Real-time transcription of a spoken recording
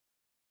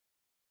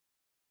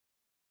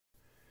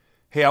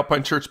Hey,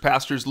 Alpine Church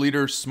pastors,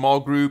 leaders,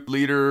 small group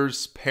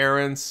leaders,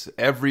 parents,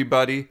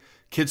 everybody,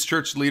 kids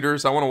church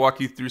leaders. I want to walk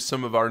you through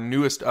some of our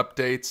newest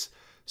updates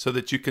so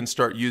that you can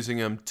start using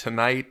them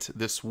tonight,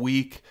 this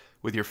week,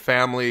 with your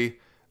family,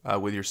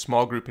 with your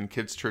small group and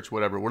kids church,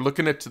 whatever. We're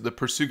looking at the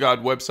Pursue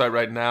God website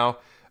right now.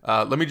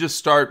 Let me just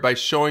start by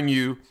showing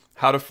you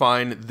how to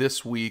find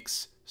this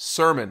week's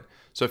sermon.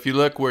 So if you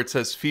look where it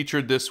says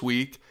featured this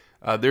week,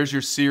 there's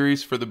your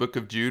series for the book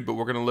of Jude, but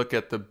we're going to look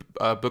at the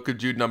book of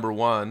Jude number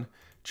 1.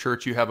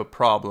 Church, you have a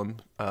problem.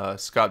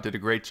 Scott did a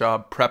great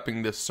job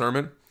prepping this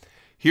sermon.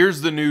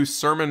 Here's the new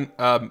sermon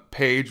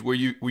page where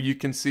you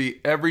can see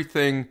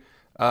everything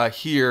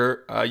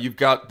here. You've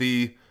got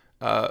the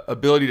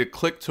ability to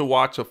click to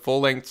watch a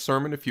full-length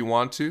sermon if you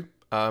want to.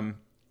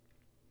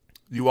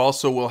 You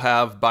also will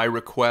have, by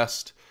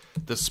request,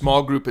 the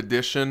small group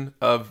edition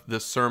of the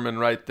sermon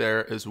right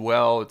there as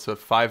well. It's a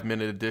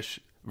 5-minute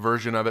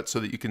version of it so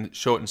that you can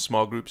show it in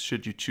small groups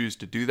should you choose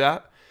to do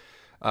that.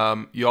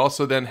 You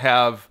also then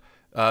have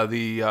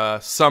the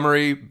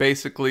summary,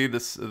 basically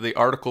the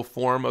article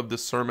form of the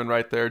sermon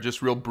right there,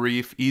 just real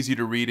brief, easy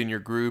to read in your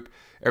group.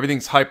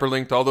 Everything's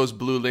hyperlinked. All those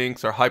blue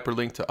links are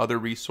hyperlinked to other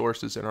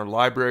resources in our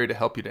library to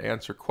help you to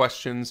answer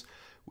questions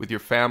with your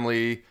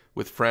family,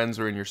 with friends,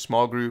 or in your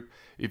small group.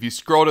 If you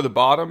scroll to the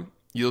bottom,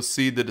 you'll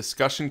see the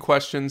discussion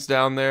questions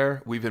down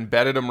there. We've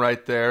embedded them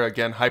right there.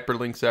 Again,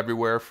 hyperlinks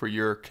everywhere for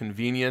your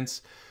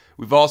convenience.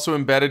 We've also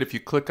embedded, if you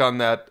click on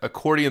that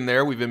accordion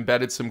there, we've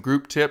embedded some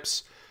group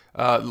tips,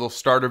 a little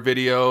starter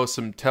video,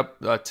 some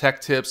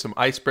tech tips, some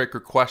icebreaker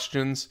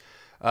questions.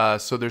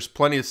 So there's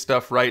plenty of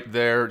stuff right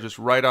there, just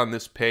right on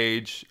this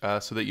page,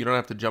 so that you don't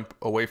have to jump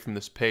away from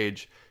this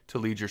page to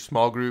lead your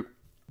small group.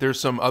 There's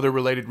some other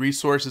related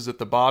resources at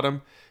the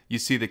bottom. You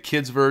see the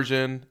kids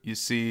version, you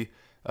see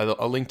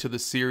a link to the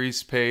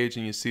series page,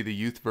 and you see the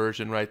youth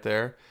version right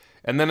there.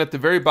 And then at the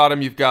very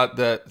bottom, you've got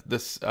the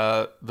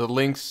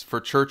links for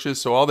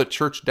churches. So all the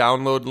church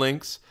download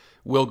links,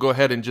 we'll go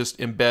ahead and just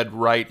embed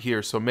right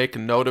here. So make a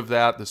note of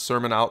that, the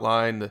sermon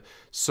outline, the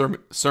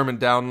sermon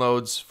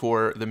downloads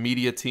for the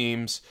media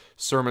teams,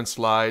 sermon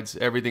slides,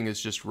 everything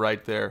is just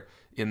right there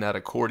in that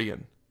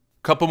accordion.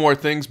 Couple more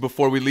things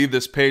before we leave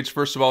this page.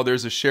 First of all,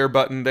 there's a share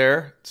button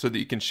there so that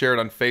you can share it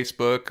on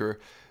Facebook or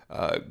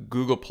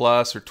Google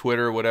Plus or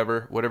Twitter,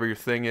 whatever your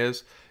thing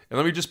is. And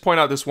let me just point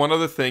out this one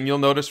other thing. You'll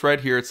notice right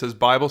here it says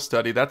Bible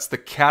study. That's the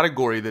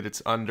category that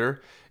it's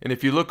under. And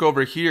if you look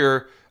over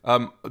here,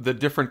 the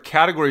different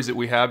categories that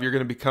we have, you're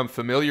going to become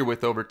familiar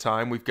with over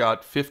time. We've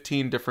got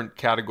 15 different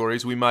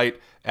categories. We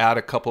might add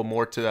a couple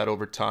more to that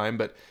over time,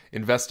 but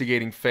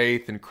investigating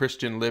faith and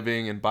Christian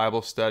living and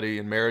Bible study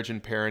and marriage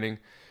and parenting,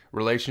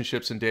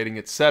 relationships and dating,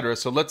 etc.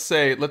 So let's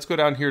go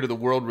down here to the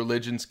world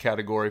religions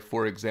category,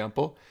 for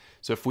example.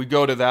 So if we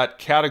go to that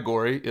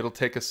category, it'll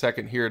take a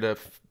second here to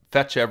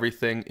fetch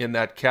everything in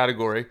that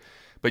category.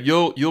 But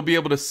you'll be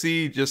able to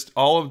see just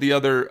all of the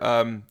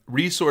other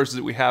resources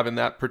that we have in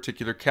that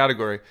particular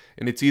category.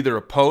 And it's either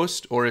a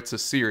post or it's a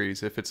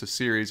series. If it's a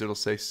series, it'll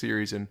say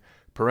series in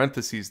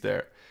parentheses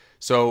there.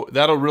 So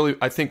that'll really,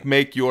 I think,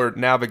 make your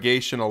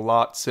navigation a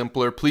lot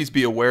simpler. Please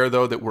be aware,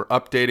 though, that we're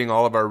updating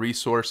all of our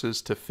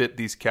resources to fit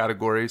these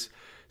categories.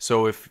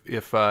 So if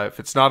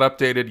it's not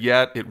updated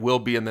yet, it will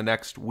be in the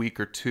next week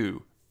or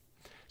two.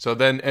 So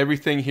then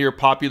everything here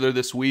popular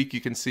this week,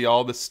 you can see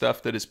all the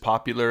stuff that is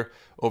popular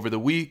over the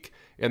week,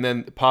 and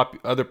then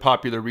other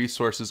popular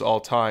resources all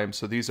time.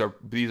 So these are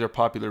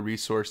popular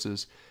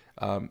resources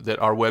that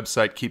our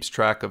website keeps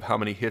track of how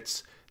many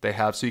hits they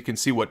have, so you can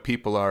see what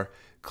people are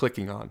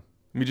clicking on.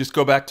 Let me just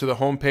go back to the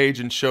home page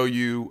and show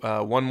you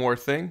one more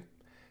thing,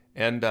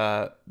 and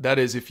that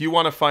is if you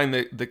want to find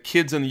the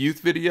kids and the youth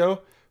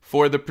video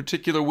for the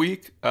particular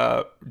week,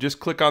 just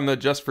click on the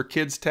Just for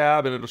Kids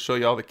tab, and it'll show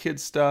you all the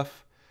kids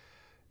stuff.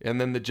 And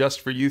then the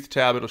Just for Youth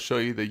tab, it'll show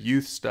you the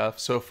youth stuff.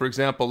 So for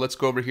example, let's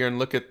go over here and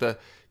look at the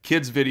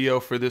kids video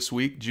for this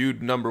week,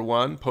 Jude number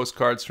 1,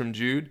 postcards from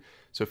Jude.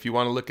 So if you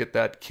want to look at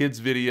that kids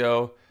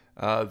video,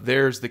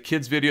 there's the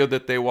kids video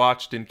that they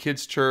watched in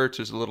kids church.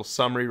 There's a little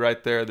summary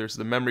right there. There's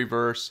the memory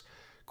verse,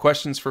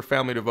 questions for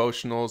family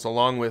devotionals,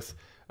 along with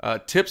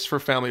tips for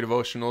family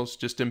devotionals,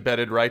 just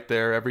embedded right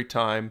there every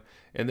time.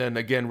 And then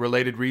again,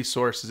 related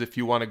resources if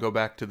you want to go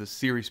back to the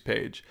series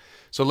page.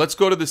 So let's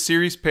go to the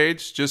series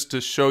page just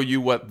to show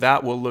you what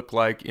that will look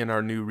like in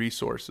our new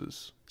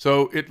resources.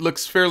 So it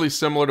looks fairly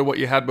similar to what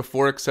you had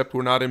before, except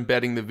we're not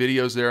embedding the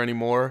videos there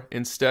anymore.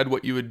 Instead,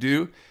 what you would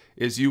do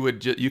is you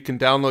can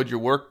download your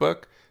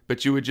workbook,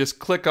 but you would just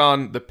click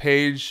on the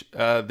page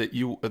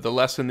the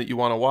lesson that you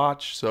want to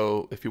watch.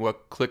 So if you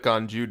click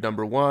on Jude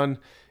number 1,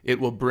 it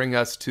will bring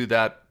us to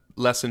that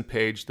lesson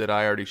page that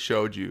I already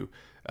showed you,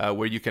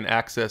 where you can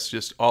access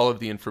just all of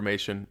the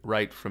information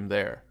right from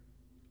there.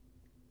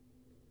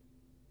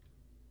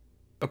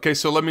 Okay,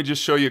 so let me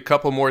just show you a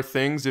couple more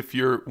things. If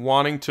you're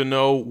wanting to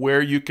know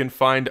where you can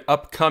find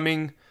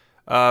upcoming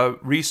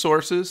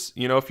resources,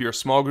 if you're a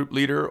small group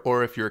leader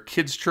or if you're a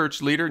kids church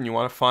leader and you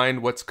want to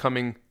find what's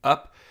coming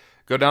up,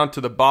 go down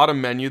to the bottom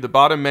menu. The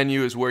bottom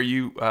menu is where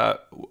you,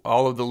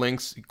 all of the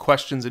links,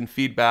 questions and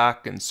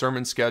feedback, and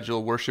sermon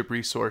schedule, worship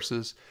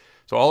resources.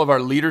 So all of our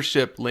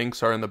leadership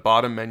links are in the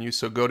bottom menu.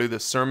 So go to the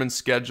sermon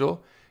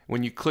schedule.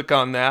 When you click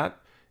on that,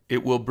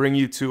 it will bring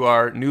you to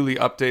our newly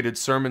updated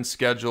sermon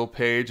schedule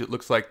page. It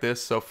looks like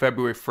this. So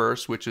February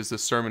 1st, which is the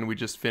sermon we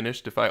just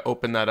finished, if I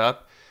open that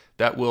up,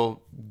 that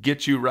will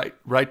get you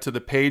right to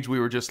the page we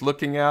were just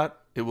looking at.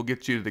 It will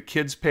get you to the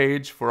kids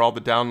page for all the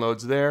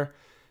downloads there,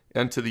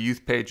 and to the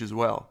youth page as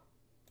well.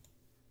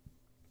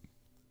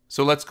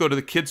 So let's go to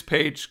the kids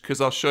page,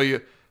 because I'll show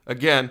you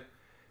again.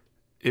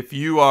 If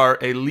you are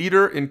a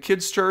leader in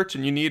Kids Church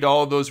and you need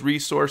all of those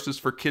resources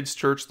for Kids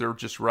Church, they're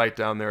just right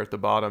down there at the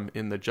bottom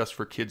in the Just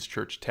for Kids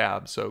Church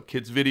tab. So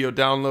kids video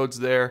downloads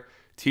there,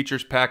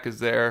 teachers pack is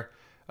there,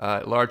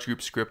 large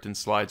group script and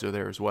slides are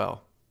there as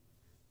well.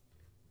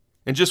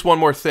 And just one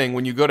more thing,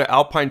 when you go to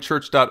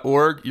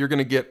alpinechurch.org, you're going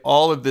to get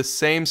all of this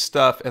same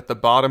stuff at the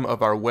bottom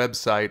of our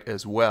website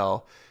as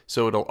well.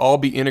 So it'll all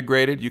be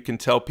integrated. You can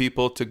tell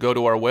people to go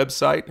to our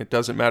website. It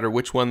doesn't matter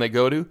which one they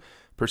go to.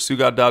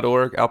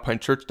 PursueGod.org,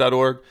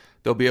 AlpineChurch.org.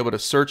 They'll be able to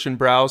search and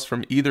browse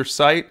from either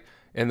site,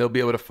 and they'll be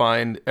able to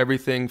find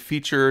everything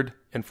featured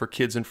and for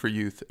kids and for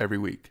youth every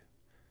week.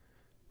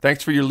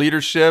 Thanks for your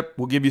leadership.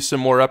 We'll give you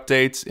some more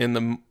updates in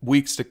the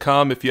weeks to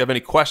come. If you have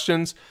any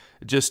questions,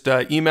 just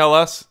email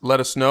us. Let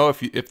us know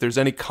if there's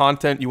any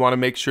content you want to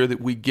make sure that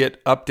we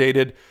get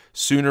updated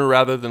sooner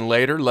rather than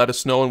later. Let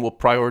us know, and we'll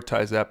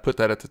prioritize that, put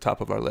that at the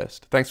top of our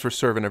list. Thanks for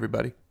serving,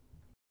 everybody.